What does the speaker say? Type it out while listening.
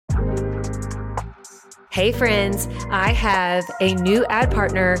Hey friends, I have a new ad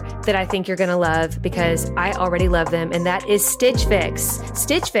partner that I think you're going to love because I already love them, and that is Stitch Fix.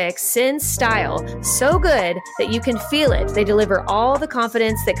 Stitch Fix sends style so good that you can feel it. They deliver all the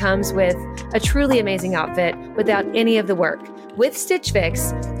confidence that comes with a truly amazing outfit without any of the work. With Stitch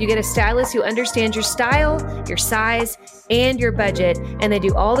Fix, you get a stylist who understands your style, your size, and your budget, and they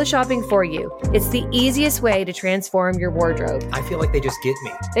do all the shopping for you. It's the easiest way to transform your wardrobe. I feel like they just get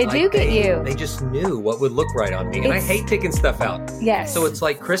me. They do get you. They just knew what would look right on me. And I hate picking stuff out. Yes. So it's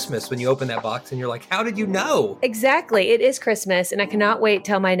like Christmas when you open that box and you're like, how did you know? Exactly. It is Christmas, and I cannot wait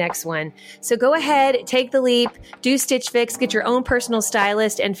till my next one. So go ahead, take the leap, do Stitch Fix, get your own personal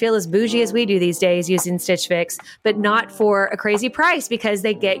stylist, and feel as bougie as we do these days using Stitch Fix, but not for a crazy price because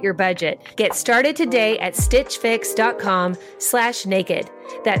they get your budget. Get started today at stitchfix.com/naked.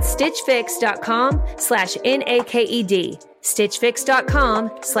 That's stitchfix.com/NAKED.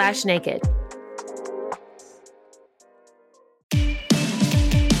 stitchfix.com/naked.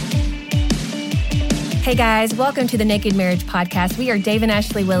 Hey guys, welcome to the Naked Marriage Podcast. We are Dave and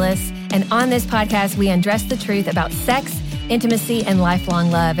Ashley Willis, and on this podcast, we undress the truth about sex, intimacy, and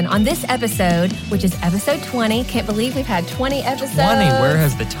lifelong love. And on this episode, which is episode 20, can't believe we've had 20 episodes. 20, where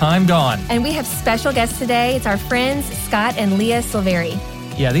has the time gone? And we have special guests today. It's our friends, Scott and Leah Silveri.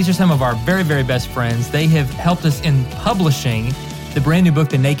 Yeah, these are some of our very, very best friends. They have helped us in publishing the brand new book,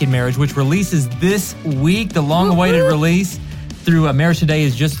 The Naked Marriage, which releases this week, the long-awaited release. Through Marriage Today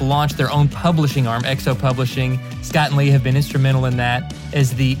has just launched their own publishing arm, XO Publishing. Scott and Leah have been instrumental in that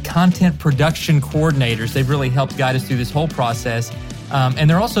as the content production coordinators. They've really helped guide us through this whole process. And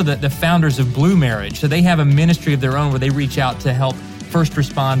they're also the founders of Blue Marriage. So they have a ministry of their own where they reach out to help first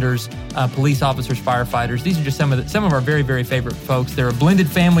responders, police officers, firefighters. These are just some of our very, very favorite folks. They're a blended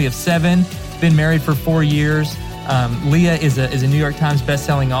family of 7, been married for 4 years. Leah is a New York Times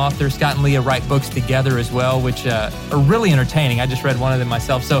bestselling author. Scott and Leah write books together as well, which are really entertaining. I just read one of them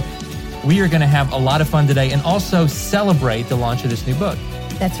myself. So we are going to have a lot of fun today and also celebrate the launch of this new book.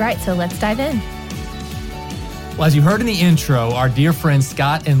 That's right. So let's dive in. Well, as you heard in the intro, our dear friends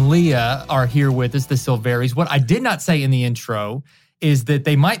Scott and Leah are here with us, the Silveris. What I did not say in the intro is that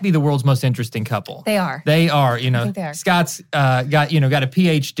they might be the world's most interesting couple. They are. They are, I think they are. Scott's got a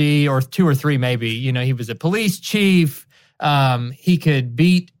PhD or 2 or 3 maybe. He was a police chief. He could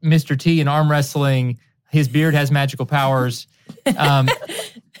beat Mr. T in arm wrestling. His beard has magical powers.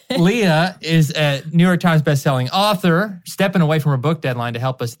 Leah is a New York Times bestselling author, stepping away from her book deadline to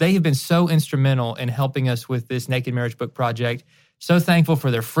help us. They have been so instrumental in helping us with this Naked Marriage book project. So thankful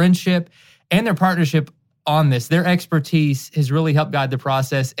for their friendship and their partnership on this. Their expertise has really helped guide the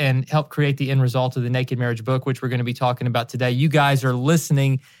process and help create the end result of the Naked Marriage book, which we're going to be talking about today. You guys are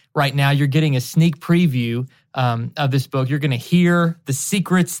listening right now. You're getting a sneak preview of this book. You're going to hear the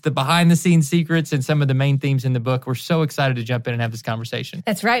secrets, the behind-the-scenes secrets, and some of the main themes in the book. We're so excited to jump in and have this conversation.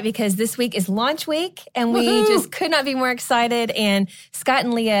 That's right, because this week is launch week, and we just could not be more excited. And Scott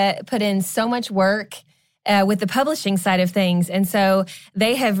and Leah put in so much work with the publishing side of things. And so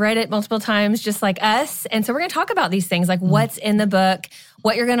they have read it multiple times just like us. And so we're going to talk about these things, like what's in the book,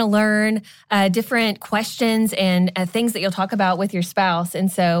 what you're going to learn, different questions and things that you'll talk about with your spouse.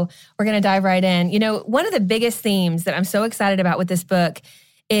 And so we're going to dive right in. One of the biggest themes that I'm so excited about with this book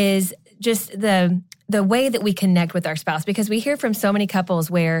is just the way that we connect with our spouse, because we hear from so many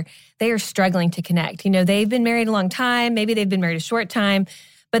couples where they are struggling to connect. They've been married a long time, maybe they've been married a short time,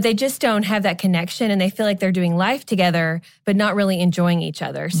 but they just don't have that connection, and they feel like they're doing life together, but not really enjoying each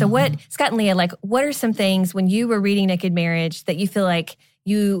other. So what, Scott and Leah, what are some things when you were reading Naked Marriage that you feel like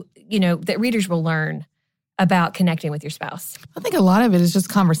that readers will learn about connecting with your spouse? I think a lot of it is just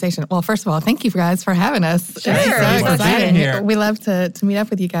conversation. Well, first of all, thank you guys for having us. Sure. It's so exciting. Here. We love to meet up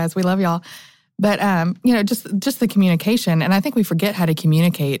with you guys. We love y'all. But, just the communication. And I think we forget how to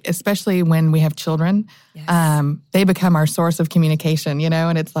communicate, especially when we have children. Yes. They become our source of communication,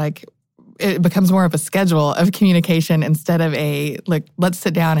 and it's like, it becomes more of a schedule of communication instead of let's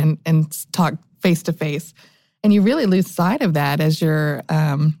sit down and talk face to face. And you really lose sight of that as you're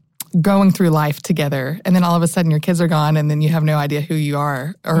going through life together. And then all of a sudden your kids are gone, and then you have no idea who you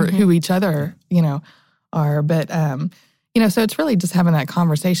are or who each other, are. But, so it's really just having that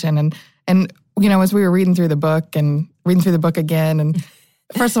conversation. And as we were reading through the book again, and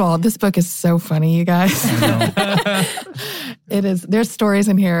first of all, this book is so funny, you guys. It is. There's stories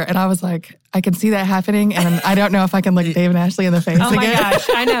in here, and I was like, I can see that happening, and I don't know if I can look Dave and Ashley in the face again. Oh my gosh,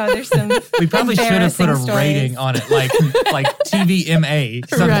 I know. There's some We probably should have put a rating on it, like TVMA.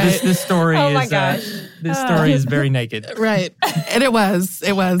 So right. this story oh is... my gosh. This story is very naked. Right. And it was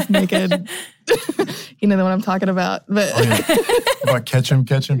naked. You know the one I'm talking about. But About catch him.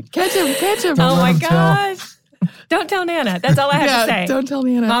 catch him. Oh my let 'em tell. gosh. Don't tell Nana. That's all I have to say. Don't tell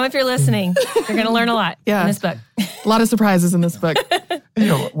Nana. Mom, if you're listening, you're going to learn a lot in this book. A lot of surprises in this book. You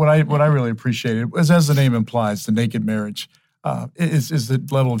know, what I really appreciated was, as the name implies, the naked marriage is the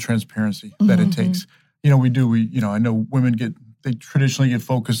level of transparency that it takes. You know, I know women they traditionally get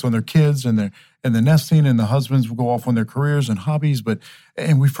focused on their kids and the nesting, and the husbands will go off on their careers and hobbies,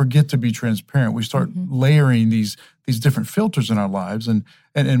 and we forget to be transparent. We start layering these different filters in our lives, and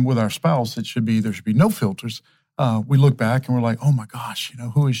with our spouse, there should be no filters. We look back and we're like, oh my gosh, you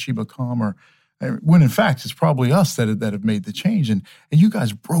know, who has she become? Or when in fact it's probably us that have made the change. And you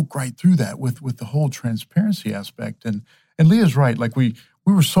guys broke right through that with the whole transparency aspect. And Leah's right. Like we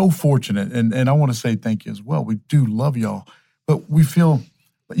were so fortunate, and I want to say thank you as well. We do love y'all, but we feel,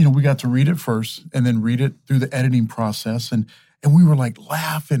 you know, we got to read it first and then read it through the editing process, and we were like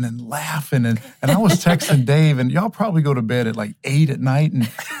laughing, and I was texting Dave, and y'all probably go to bed at like 8 at night, and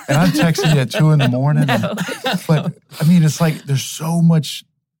I'm texting you at 2 in the morning. No. But I mean, it's like there's so much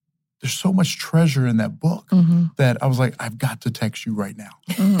treasure in that book that I was like, I've got to text you right now,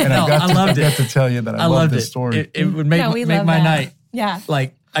 and I got to tell you that I love this story. It would make my that. night. Yeah.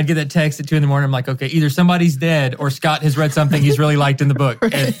 Like, I'd get that text at 2 in the morning. I'm like, okay, either somebody's dead or Scott has read something he's really liked in the book.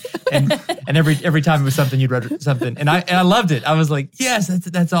 And every time it was something you'd read something. And I loved it. I was like, yes,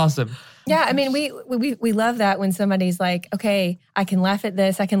 that's awesome. Yeah, I mean, we love that when somebody's like, okay, I can laugh at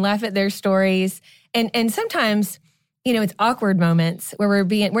this, I can laugh at their stories. And sometimes, you know, it's awkward moments where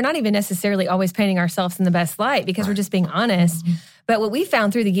we're not even necessarily always painting ourselves in the best light because we're just being honest. But what we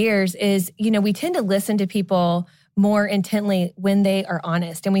found through the years is, you know, we tend to listen to people more intently when they are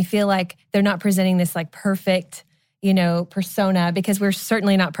honest. And we feel like they're not presenting this like perfect, you know, persona, because we're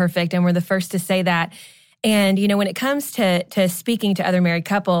certainly not perfect. And we're the first to say that. And, you know, when it comes to speaking to other married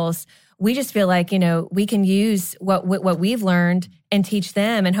couples, we just feel like, you know, we can use what we've learned and teach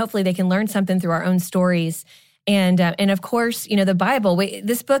them. And hopefully they can learn something through our own stories. And of course, you know, the Bible,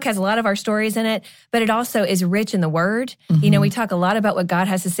 this book has a lot of our stories in it, but it also is rich in the Word. You know, we talk a lot about what God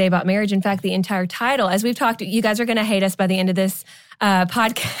has to say about marriage. In fact, the entire title, as we've talked, you guys are going to hate us by the end of this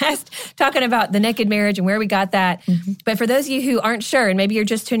podcast, talking about the naked marriage and where we got that. But for those of you who aren't sure, and maybe you're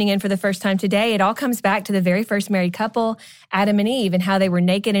just tuning in for the first time today, it all comes back to the very first married couple, Adam and Eve, and how they were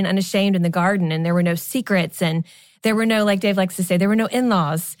naked and unashamed in the garden, and there were no secrets, and there were no, like Dave likes to say, there were no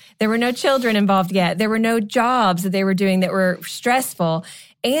in-laws. There were no children involved yet. There were no jobs that they were doing that were stressful.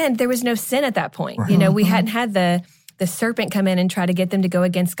 And there was no sin at that point. You know, we hadn't had the serpent come in and try to get them to go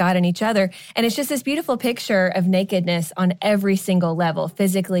against God and each other. And it's just this beautiful picture of nakedness on every single level,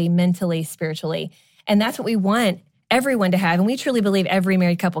 physically, mentally, spiritually. And that's what we want everyone to have. And we truly believe every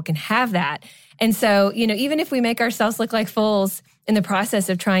married couple can have that. And so, you know, even if we make ourselves look like fools in the process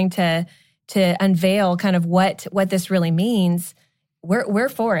of trying to unveil kind of what this really means, we're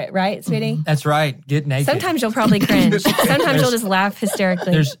for it, right, sweetie? That's right. Get naked. Sometimes you'll probably cringe. Sometimes you'll just laugh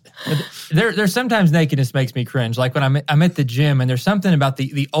hysterically. There's sometimes nakedness makes me cringe. Like when I'm at the gym, and there's something about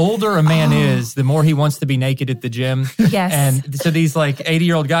the older a man is, the more he wants to be naked at the gym. Yes. And so these like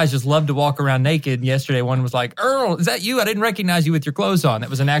 80-year-old guys just love to walk around naked. And yesterday one was like, Earl, is that you? I didn't recognize you with your clothes on. That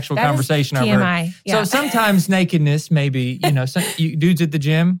was an actual conversation I heard. Yeah. So sometimes nakedness, maybe, you know, you dudes at the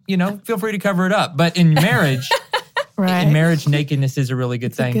gym, you know, feel free to cover it up. But in marriage... Right. In marriage, nakedness is a really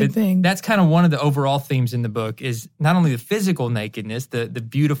good thing. Good thing. That's kind of one of the overall themes in the book, is not only the physical nakedness, the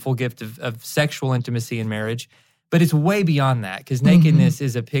beautiful gift of sexual intimacy in marriage, but it's way beyond that, because nakedness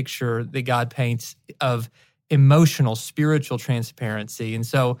is a picture that God paints of emotional, spiritual transparency. And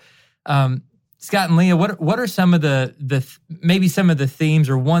so, Scott and Leah, what are some of the maybe some of the themes,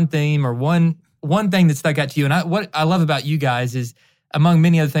 or one theme, or one thing that stuck out to you? And what I love about you guys is, among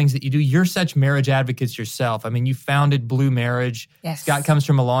many other things that you do, you're such marriage advocates yourself. I mean, you founded Blue Marriage. Yes. Scott comes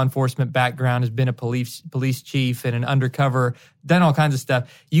from a law enforcement background, has been a police chief and an undercover, done all kinds of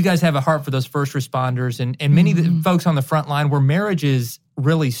stuff. You guys have a heart for those first responders and many of the folks on the front line where marriages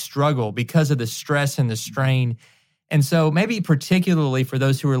really struggle because of the stress and the strain. And so maybe particularly for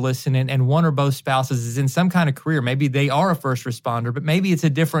those who are listening and one or both spouses is in some kind of career, maybe they are a first responder, but maybe it's a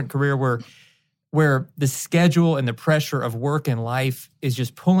different career where the schedule and the pressure of work and life is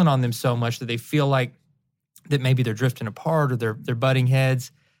just pulling on them so much that they feel like that maybe they're drifting apart or they're butting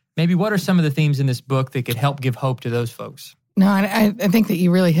heads. Maybe what are some of the themes in this book that could help give hope to those folks? No, I think that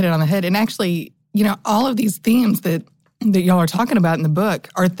you really hit it on the head. And actually, you know, all of these themes that y'all are talking about in the book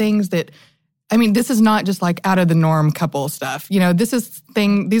are things that, I mean, this is not just like out of the norm couple stuff. You know, these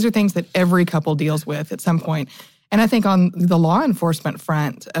are things that every couple deals with at some point. And I think on the law enforcement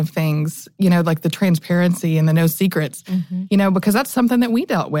front of things, like the transparency and the no secrets, because that's something that we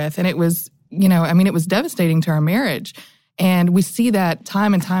dealt with. And it was, it was devastating to our marriage. And we see that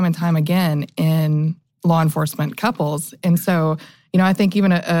time and time and time again in law enforcement couples. And so, I think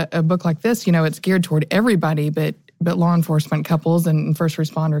even a book like this, it's geared toward everybody, but law enforcement couples and first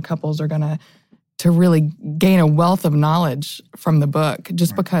responder couples are going to really gain a wealth of knowledge from the book,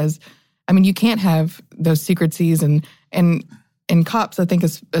 just because, you can't have those secrecies and cops, I think,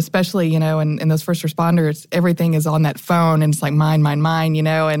 especially, and those first responders, everything is on that phone and it's like mine,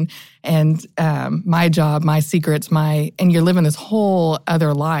 and my job, my secrets, and you're living this whole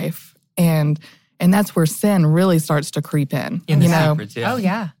other life. And that's where sin really starts to creep in. In the secrets, yeah. Oh,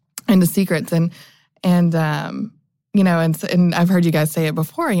 yeah. In the secrets. And I've heard you guys say it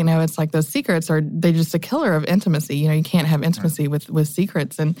before, it's like those secrets they're just a killer of intimacy. You can't have intimacy with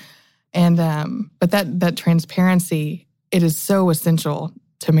secrets. But that transparency, it is so essential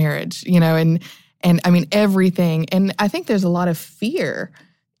to marriage, and everything. And I think there's a lot of fear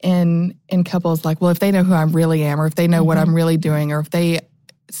in couples, like, well, if they know who I really am, or if they know what I'm really doing, or if they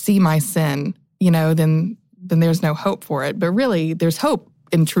see my sin, then there's no hope for it. But really, there's hope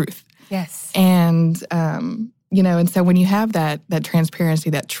in truth. Yes. And, and so when you have that transparency,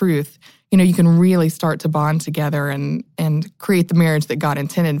 that truth, you can really start to bond together and create the marriage that God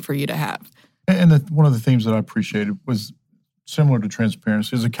intended for you to have. And one of the themes that I appreciated was similar to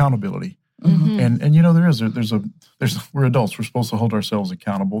transparency is accountability. Mm-hmm. And we're adults. We're supposed to hold ourselves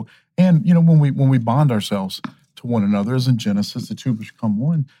accountable. And when we bond ourselves to one another, as in Genesis, the two become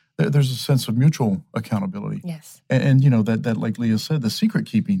one. There's a sense of mutual accountability. Yes. And that like Leah said, the secret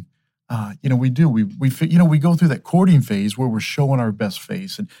keeping. We do. We go through that courting phase where we're showing our best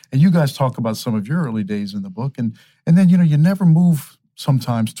face, and you guys talk about some of your early days in the book, and then you never move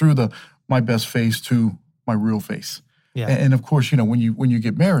sometimes through my best face to my real face. Yeah. And of course, when you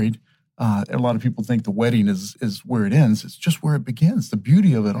get married, a lot of people think the wedding is where it ends. It's just where it begins. The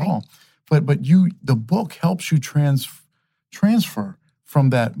beauty of it all. But the book helps you transfer from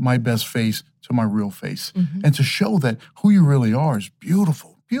that my best face to my real face, and to show that who you really are is beautiful.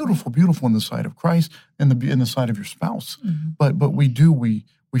 Beautiful, beautiful in the sight of Christ and in the sight of your spouse. But we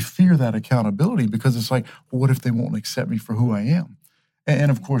fear that accountability, because it's like, well, what if they won't accept me for who I am? And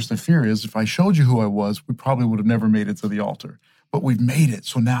of course, the fear is, if I showed you who I was, we probably would have never made it to the altar. But we've made it,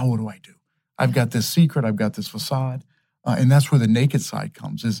 so now what do I do? I've got this secret, I've got this facade, and that's where the naked side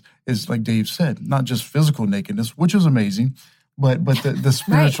comes. Is like Dave said, not just physical nakedness, which is amazing, but the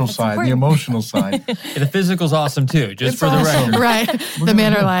spiritual side, the emotional side. The physical's awesome too, just for the record. Right. The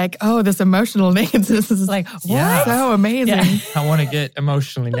men are like, oh, this emotional nakedness is like, Yeah. so amazing. Yeah. I want to get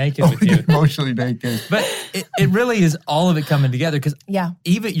emotionally naked with you. Emotionally naked. But it really is all of it coming together, because Yeah.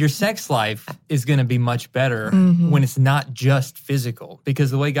 even your sex life is going to be much better when it's not just physical, because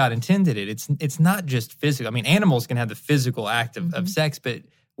the way God intended it, it's not just physical. Animals can have the physical act of sex, but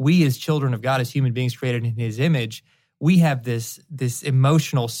we as children of God, as human beings created in His image, we have this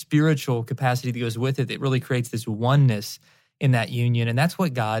emotional, spiritual capacity that goes with it that really creates this oneness in that union. And that's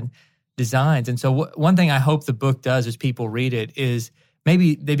what God designs. And so one thing I hope the book does as people read it is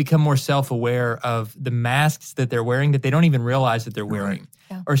maybe they become more self-aware of the masks that they're wearing that they don't even realize that they're wearing,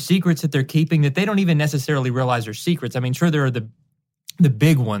 or secrets that they're keeping that they don't even necessarily realize are secrets. Sure, there are the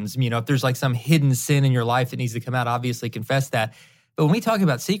big ones. If there's like some hidden sin in your life that needs to come out, obviously confess that. But when we talk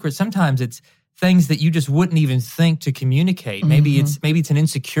about secrets, sometimes it's things that you just wouldn't even think to communicate. Maybe it's an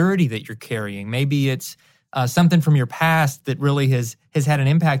insecurity that you're carrying. Maybe it's something from your past that really has had an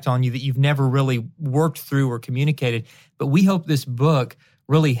impact on you that you've never really worked through or communicated. But we hope this book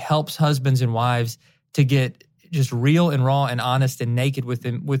really helps husbands and wives to get just real and raw and honest and naked with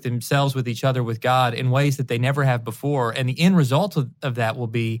themselves, with each other, with God in ways that they never have before. And the end result of that will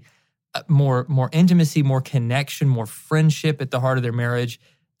be more intimacy, more connection, more friendship at the heart of their marriage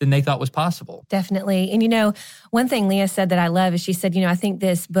than they thought was possible. Definitely. And one thing Leah said that I love is she said, I think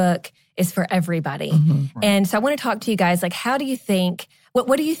this book is for everybody. Right. And so I want to talk to you guys, like, how do you think,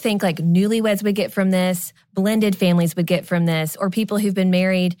 what do you think like newlyweds would get from this, blended families would get from this, or people who've been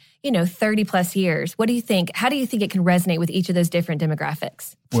married, 30 plus years? What do you think? How do you think it can resonate with each of those different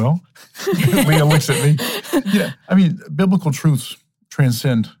demographics? Well, Leah looks at me. Biblical truths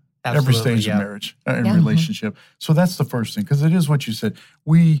transcend every stage of marriage and relationship. So that's the first thing, because it is what you said.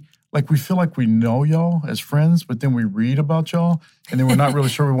 We feel like we know y'all as friends, but then we read about y'all, and then we're not really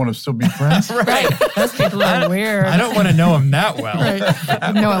sure we want to still be friends. Right. Those people are weird. I don't want to know them that well.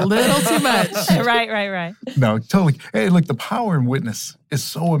 Right. You know a little too much. Right. No, totally. Hey, look, the power in witness is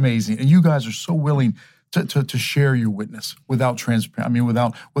so amazing, and you guys are so willing to share your witness without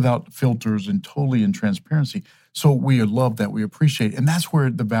without filters and totally in transparency. So we love that. We appreciate it. And that's where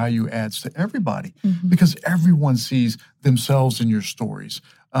the value adds to everybody because everyone sees themselves in your stories.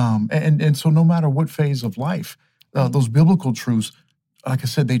 And so no matter what phase of life, those biblical truths, like I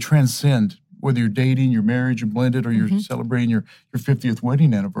said, they transcend whether you're dating, you're married, you're blended, or you're celebrating your 50th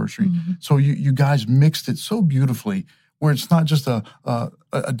wedding anniversary. So you guys mixed it so beautifully where it's not just a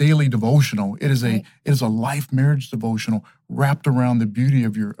daily devotional. It is a life marriage devotional wrapped around the beauty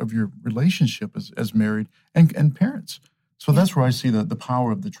of your relationship as married and parents. So that's where I see the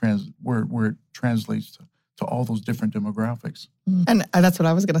power of where it translates to all those different demographics. And that's what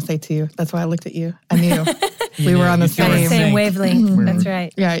I was going to say to you. That's why I looked at you. I knew we were on the same wavelength. That's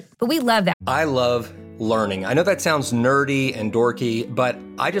right. Right. But we love that. I love learning. I know that sounds nerdy and dorky, but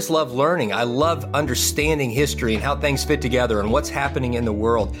I just love learning. I love understanding history and how things fit together and what's happening in the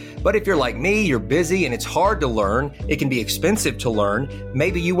world. But if you're like me, you're busy and it's hard to learn. It can be expensive to learn.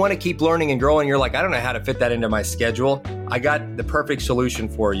 Maybe you want to keep learning and growing. You're like, I don't know how to fit that into my schedule. I got the perfect solution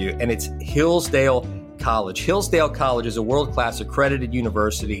for you, and it's Hillsdale College. Hillsdale College is a world-class accredited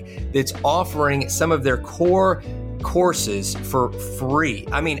university that's offering some of their core courses for free.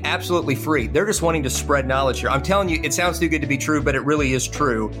 I mean, absolutely free. They're just wanting to spread knowledge here. I'm telling you, it sounds too good to be true, but it really is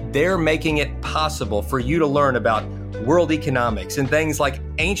true. They're making it possible for you to learn about world economics and things like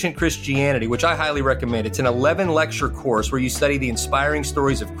ancient Christianity, which I highly recommend. It's an 11-lecture course where you study the inspiring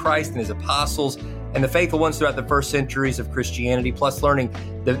stories of Christ and his apostles and the faithful ones throughout the first centuries of Christianity, plus learning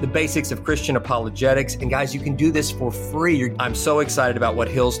the basics of Christian apologetics. And guys, you can do this for free. I'm so excited about what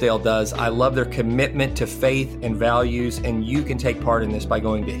Hillsdale does. I love their commitment to faith and values, and you can take part in this by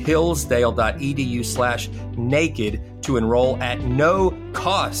going to hillsdale.edu/naked to enroll at no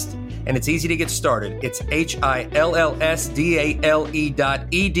cost. And it's easy to get started. It's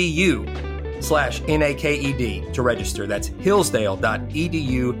hillsdale.edu/naked to register. That's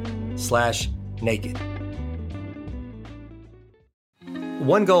hillsdale.edu/naked.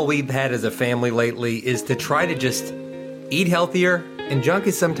 One goal we've had as a family lately is to try to just eat healthier, and junk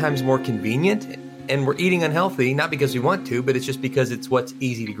is sometimes more convenient, and we're eating unhealthy, not because we want to, but it's just because it's what's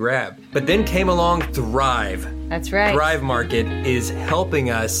easy to grab. But then came along Thrive. That's right. Thrive Market is helping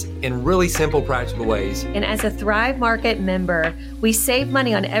us in really simple, practical ways. And as a Thrive Market member, we save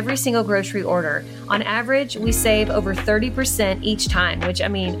money on every single grocery order. On average, we save over 30% each time, which, I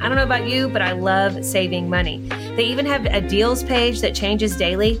mean, I don't know about you, but I love saving money. They even have a deals page that changes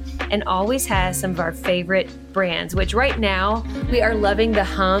daily and always has some of our favorite brands, which right now we are loving the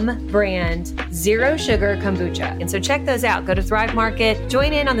Hum brand Zero Sugar Kombucha. And so check those out. Go to Thrive Market,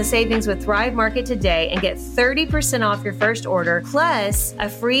 join in on the savings with Thrive Market today and get 30% off your first order plus a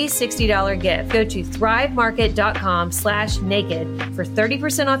free $60 gift. Go to thrivemarket.com/naked for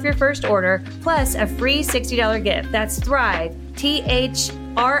 30% off your first order plus a free $60 gift. That's Thrive, THRIVE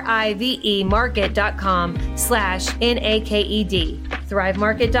market.com/NAKED.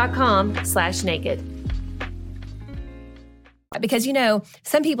 thrivemarket.com/naked. Because, you know,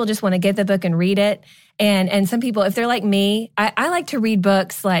 some people just want to get the book and read it. And some people, if they're like me, I like to read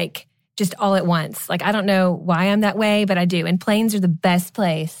books like just all at once. Like, I don't know why I'm that way, but I do. And planes are the best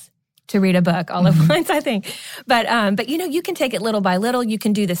place to read a book all at once, I think. But you know, you can take it little by little. You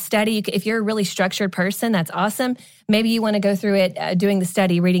can do the study. If you're a really structured person, that's awesome. Maybe you want to go through it, doing the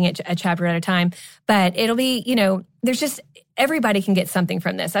study, reading it a chapter at a time. But it'll be, you know, everybody can get something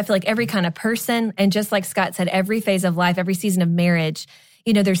from this. I feel like every kind of person, and just like Scott said, every phase of life, every season of marriage,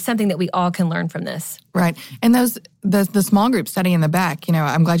 you know, there's something that we all can learn from this. Right. And the small group study in the back, you know,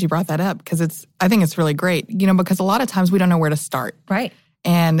 I'm glad you brought that up because I think it's really great, you know, because a lot of times we don't know where to start. Right.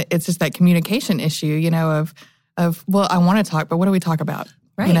 And it's just that communication issue, you know, of well, I want to talk, but what do we talk about?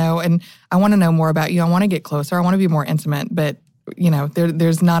 Right. You know, and I want to know more about you. I want to get closer. I want to be more intimate, but, you know,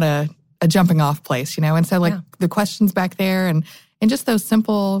 there's not a jumping off place, you know? And so like the questions back there and just those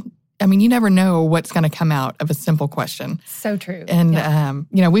simple, I mean, you never know what's going to come out of a simple question. So true. And,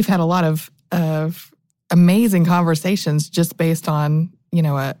 you know, we've had a lot of amazing conversations just based on, you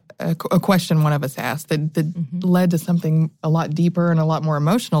know, a question one of us asked that led to something a lot deeper and a lot more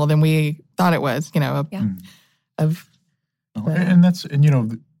emotional than we thought it was, you know, and you know,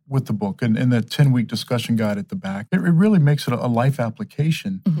 with the book and the 10-week discussion guide at the back, it really makes it a life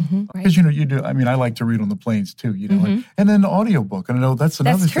application. Because, you know, you do, I mean, I like to read on the planes too, you know, and then the audiobook. And I know that's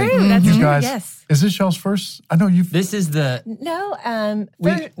another thing. That's you true, guys, yes. Is this y'all's first? I know you've... This is the... No,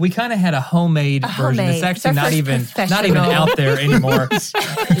 we kind of had a homemade version. It's actually not even out there anymore. This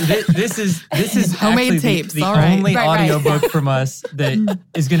is homemade actually tapes, the right. only audiobook from us that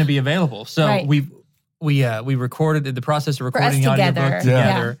is going to be available. So we recorded the process of recording the audiobook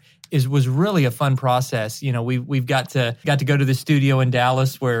together. was really a fun process. You know, we've got to go to the studio in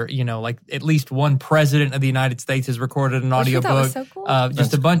Dallas where, you know, like at least one president of the United States has recorded an audiobook. So cool.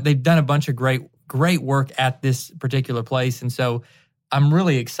 Just a bunch. They've done a bunch of great work at this particular place, and so I'm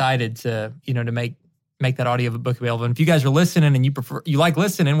really excited to make that audiobook available. And if you guys are listening and you like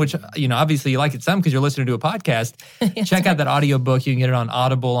listening, which, you know, obviously you like it some because you're listening to a podcast, check out that audiobook. You can get it on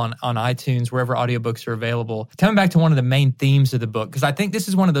Audible, on iTunes, wherever audiobooks are available. Coming back to one of the main themes of the book, because I think this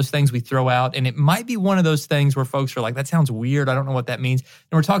is one of those things we throw out, and it might be one of those things where folks are like, that sounds weird. I don't know what that means.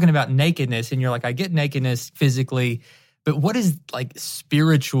 And we're talking about nakedness, and you're like, I get nakedness physically, but what is like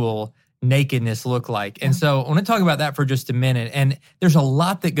spiritual nakedness look like? And so I want to talk about that for just a minute. And there's a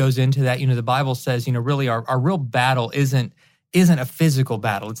lot that goes into that. You know, the Bible says, you know, really our real battle isn't a physical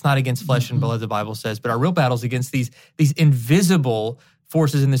battle. It's not against flesh and blood, the Bible says, but our real battle is against these invisible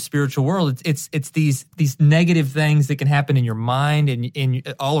forces in the spiritual world. It's these negative things that can happen in your mind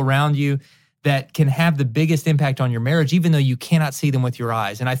and all around you that can have the biggest impact on your marriage, even though you cannot see them with your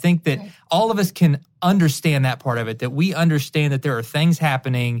eyes. And I think that all of us can understand that part of it, that we understand that there are things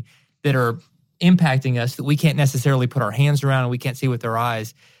happening that are impacting us that we can't necessarily put our hands around and we can't see with our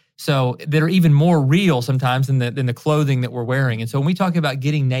eyes. So that are even more real sometimes than the clothing that we're wearing. And so when we talk about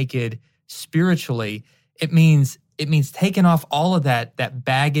getting naked spiritually, it means taking off all of that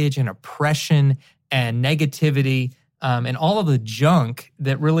baggage and oppression and negativity and all of the junk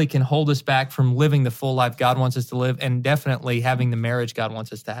that really can hold us back from living the full life God wants us to live, and definitely having the marriage God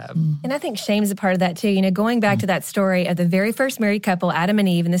wants us to have. And I think shame is a part of that too. You know, going back to that story of the very first married couple, Adam and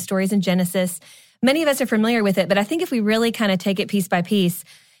Eve, and the stories in Genesis, many of us are familiar with it, but I think if we really kind of take it piece by piece,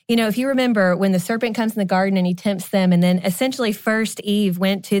 you know, if you remember when the serpent comes in the garden and he tempts them, and then essentially first Eve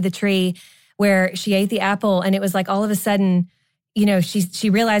went to the tree where she ate the apple, and it was like all of a sudden, you know,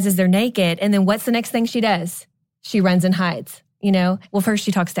 she realizes they're naked, and then what's the next thing she does? She runs and hides, you know? Well, first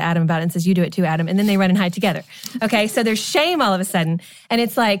she talks to Adam about it and says, you do it too, Adam. And then they run and hide together. Okay, so there's shame all of a sudden. And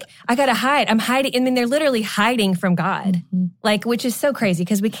it's like, I got to hide. I'm hiding. And then they're literally hiding from God, like, which is so crazy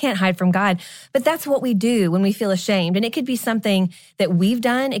because we can't hide from God. But that's what we do when we feel ashamed. And it could be something that we've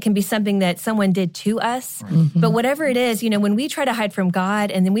done. It can be something that someone did to us. But whatever it is, you know, when we try to hide from God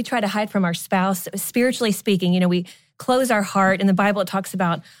and then we try to hide from our spouse, spiritually speaking, you know, we close our heart. In the Bible, it talks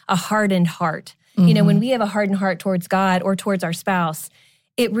about a hardened heart. You know, when we have a hardened heart towards God or towards our spouse,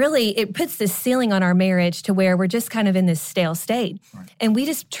 it puts this ceiling on our marriage to where we're just kind of in this stale state. And we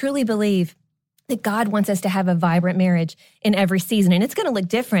just truly believe that God wants us to have a vibrant marriage in every season. And it's going to look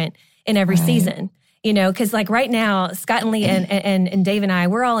different in every season, you know, because like right now, Scott and Leah and Dave and I,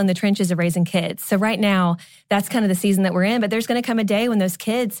 we're all in the trenches of raising kids. So right now, that's kind of the season that we're in. But there's going to come a day when those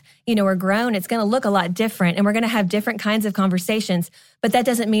kids, you know, are grown. It's going to look a lot different, and we're going to have different kinds of conversations. But that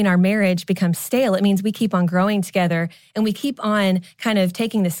doesn't mean our marriage becomes stale. It means we keep on growing together, and we keep on kind of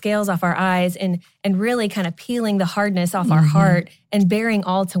taking the scales off our eyes and really kind of peeling the hardness off our heart and bearing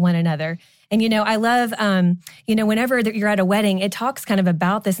all to one another. And, you know, I love, you know, whenever you're at a wedding, it talks kind of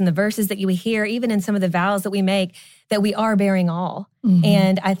about this in the verses that you hear, even in some of the vows that we make, that we are bearing all.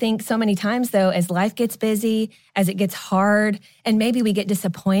 And I think so many times, though, as life gets busy, as it gets hard, and maybe we get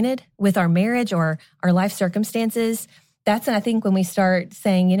disappointed with our marriage or our life circumstances, that's, I think, when we start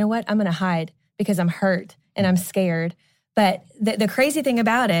saying, you know what, I'm going to hide because I'm hurt and I'm scared. But the crazy thing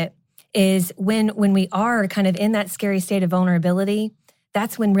about it is when we are kind of in that scary state of vulnerability,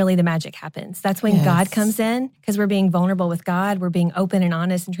 that's when really the magic happens. That's when God comes in, because we're being vulnerable with God. We're being open and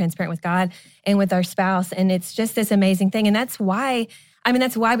honest and transparent with God and with our spouse. And it's just this amazing thing. And that's why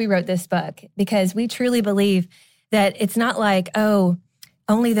we wrote this book, because we truly believe that it's not like, oh,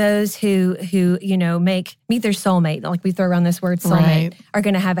 only those who you know, meet their soulmate, like we throw around this word soulmate, are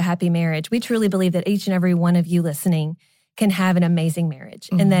going to have a happy marriage. We truly believe that each and every one of you listening can have an amazing marriage,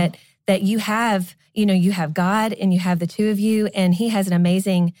 and that you have, you know, you have God and you have the two of you, and He has an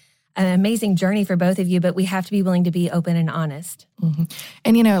amazing journey for both of you, but we have to be willing to be open and honest.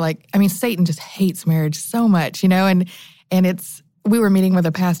 And, you know, like, I mean, Satan just hates marriage so much, you know, and we were meeting with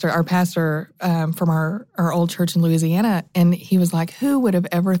our pastor from our old church in Louisiana, and he was like, who would have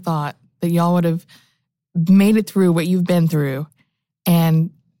ever thought that y'all would have made it through what you've been through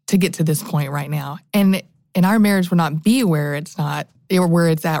and to get to this point right now? And our marriage would not be where it's at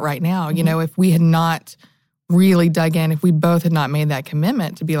right now. You know, if we had not really dug in, if we both had not made that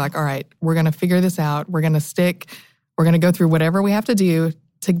commitment to be like, all right, we're going to figure this out. We're going to stick. We're going to go through whatever we have to do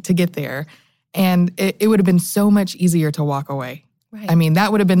to get there. And it would have been so much easier to walk away. Right. I mean,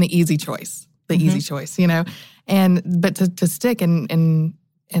 that would have been the easy choice, you know. But to stick and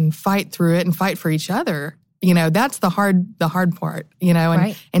fight through it and fight for each other That's the hard part,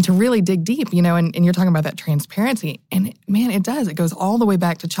 and to really dig deep, and you're talking about that transparency. And man, it does. It goes all the way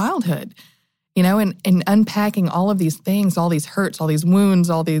back to childhood, and unpacking all of these things, all these hurts, all these wounds,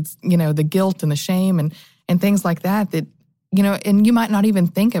 all these, the guilt and the shame and things like that, and you might not even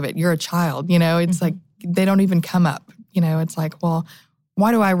think of it. You're a child, it's like they don't even come up, it's like, well,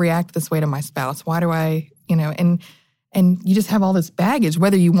 why do I react this way to my spouse? Why do I, and you just have all this baggage,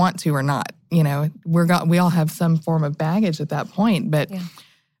 whether you want to or not. We all have some form of baggage at that point. But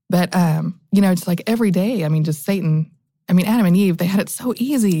it's like every day. I mean, just Satan. I mean, Adam and Eve, they had it so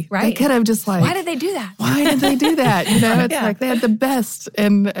easy. Right. They could have just like, why did they do that? Why did they do that? It's like they had the best,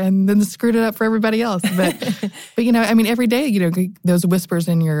 and then screwed it up for everybody else. But I mean, every day, those whispers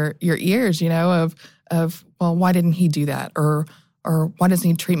in your ears, of well, why didn't he do that, or why doesn't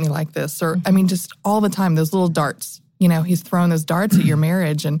he treat me like this, or I mean, just all the time, those little darts. He's throwing those darts at your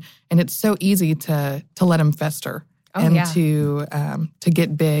marriage, and it's so easy to let them fester to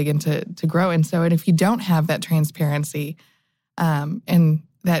get big and to grow. And so, if you don't have that transparency and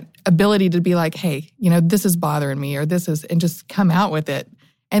that ability to be like, hey, this is bothering me, or this is, and just come out with it,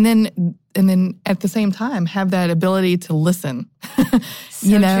 and then at the same time have that ability to listen,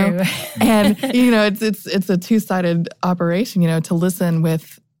 True. And it's a two-sided operation, to listen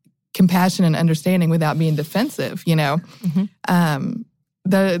with compassion and understanding without being defensive, Mm-hmm.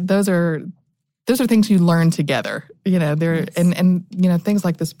 Those are things you learn together, they're, yes. and things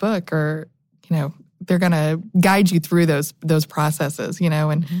like this book are, they're going to guide you through those processes,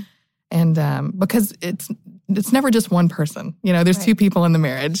 Mm-hmm. and because it's never just one person, there's Right. two people in the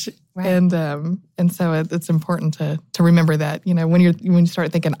marriage. Right. And so it's important to remember that, when you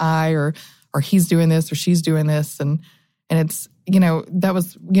start thinking I, or he's doing this or she's doing this, and it's, that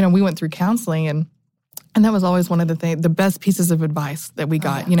was, we went through counseling, and that was always one of the best pieces of advice that we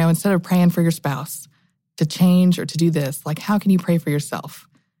got, instead of praying for your spouse to change or to do this, like, how can you pray for yourself,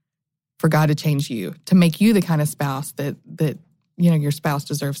 for God to change you, to make you the kind of spouse that your spouse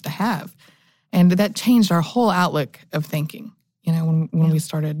deserves to have? And that changed our whole outlook of thinking, when we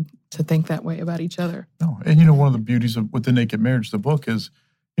started to think that way about each other. No, and one of the beauties of with the Naked Marriage, the book is,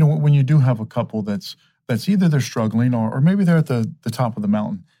 when you do have a couple that's either they're struggling or maybe they're at the top of the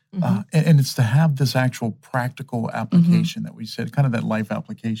mountain. Mm-hmm. And it's to have this actual practical application that we said, kind of that life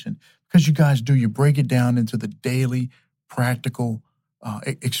application, because you guys you break it down into the daily practical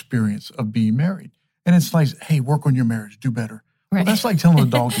experience of being married. And it's like, hey, work on your marriage, do better. Right. Well, that's like telling a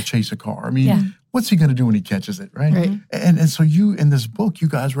dog to chase a car. I mean, what's he going to do when he catches it, right? Right. And so you, in this book, you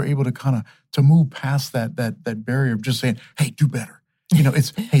guys were able to kind of to move past that barrier of just saying, hey, do better.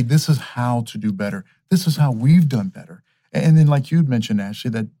 It's, hey, this is how to do better. This is how we've done better. And then, like you had mentioned,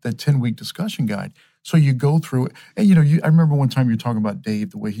 Ashley, that 10-week discussion guide. So you go through it. And, I remember one time you were talking about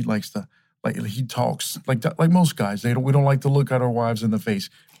Dave, the way he likes to, he talks like most guys. We don't like to look at our wives in the face.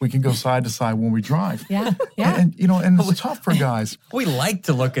 We can go side to side when we drive. Yeah. And it's tough for guys. We like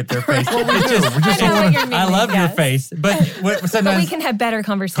to look at their face. I know what you're meaning, I love your yes. face, but sometimes But we can have better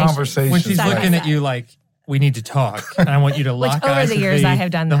conversations. when she's Side by looking at side. you like, we need to talk, and I want you to lock over eyes the with years me I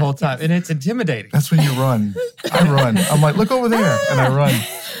have done the that, whole time, yes. and it's intimidating. That's when you run. I run. I'm like, look over there, and I run.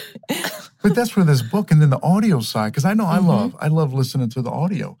 But that's where this book, and then the audio side, because I know I love listening to the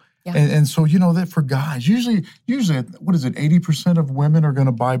audio. Yeah. And so, that for guys, usually, what is it, 80% of women are going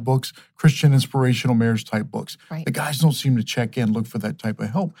to buy books, Christian inspirational marriage type books. Right. The guys don't seem to check in, look for that type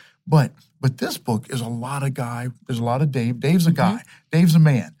of help. But this book is a lot of guy. There's a lot of Dave. Dave's a guy. Dave's a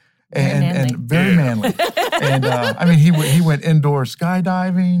man. And very manly. And I mean, he went indoor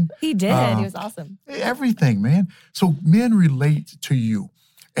skydiving. He did. He was awesome. Everything, man. So men relate to you.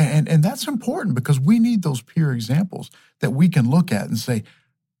 And that's important because we need those peer examples that we can look at and say,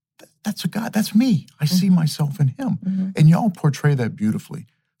 that's a guy, that's me. I see myself in him. Mm-hmm. And y'all portray that beautifully.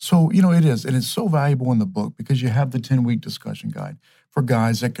 So, it is. And it's so valuable in the book because you have the 10-week discussion guide for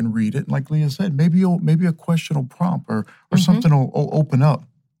guys that can read it. And like Leah said, maybe a question will prompt or something will open up.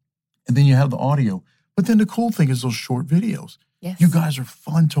 And then you have the audio. But then the cool thing is those short videos. Yes. You guys are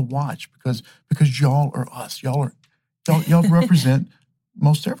fun to watch because y'all are us. Y'all represent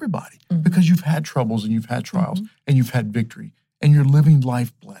most everybody because you've had troubles and you've had trials and you've had victory and you're living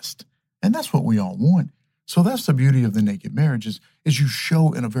life blessed. And that's what we all want. So that's the beauty of the Naked Marriage is you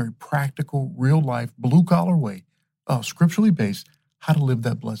show in a very practical, real life, blue collar way, scripturally based, how to live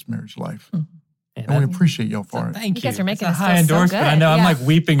that blessed marriage life. And we appreciate y'all for it. Thank you. You guys are making It's a us high feel so endorsement. good. I know. I'm Yeah. like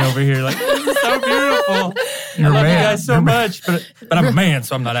weeping over here. Like, this is so beautiful. You're I love a man. you guys so much, but I'm a man,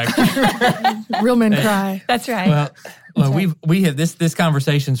 so I'm not actually. Real men cry. That's right. Well, we have this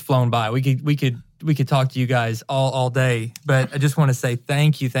conversation's flown by. We could could talk to you guys all day, but I just want to say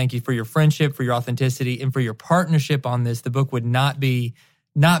thank you for your friendship, for your authenticity, and for your partnership on this. The book would not be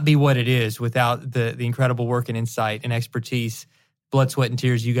what it is without the incredible work and insight and expertise, blood, sweat, and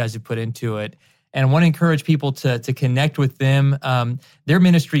tears you guys have put into it. And I want to encourage people to connect with them. Their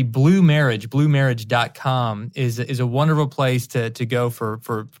ministry, bluemarriage.com, is a wonderful place to go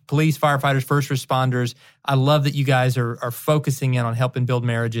for police, firefighters, first responders. I love that you guys are focusing in on helping build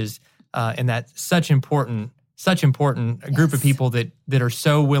marriages, and that's such important group of people that are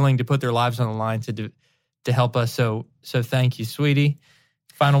so willing to put their lives on the line to help us. So thank you, sweetie.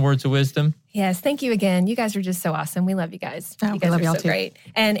 Final words of wisdom. Yes, thank you again. You guys are just so awesome. We love you guys. Oh, you guys love are y'all so too. great.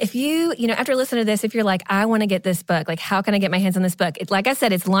 And if you after listening to this, if you're like, I want to get this book, like, how can I get my hands on this book? Like I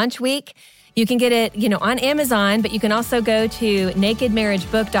said, it's launch week. You can get it, on Amazon, but you can also go to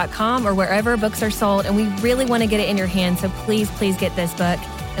nakedmarriagebook.com or wherever books are sold. And we really want to get it in your hands. So please get this book.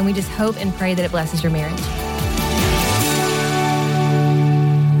 And we just hope and pray that it blesses your marriage.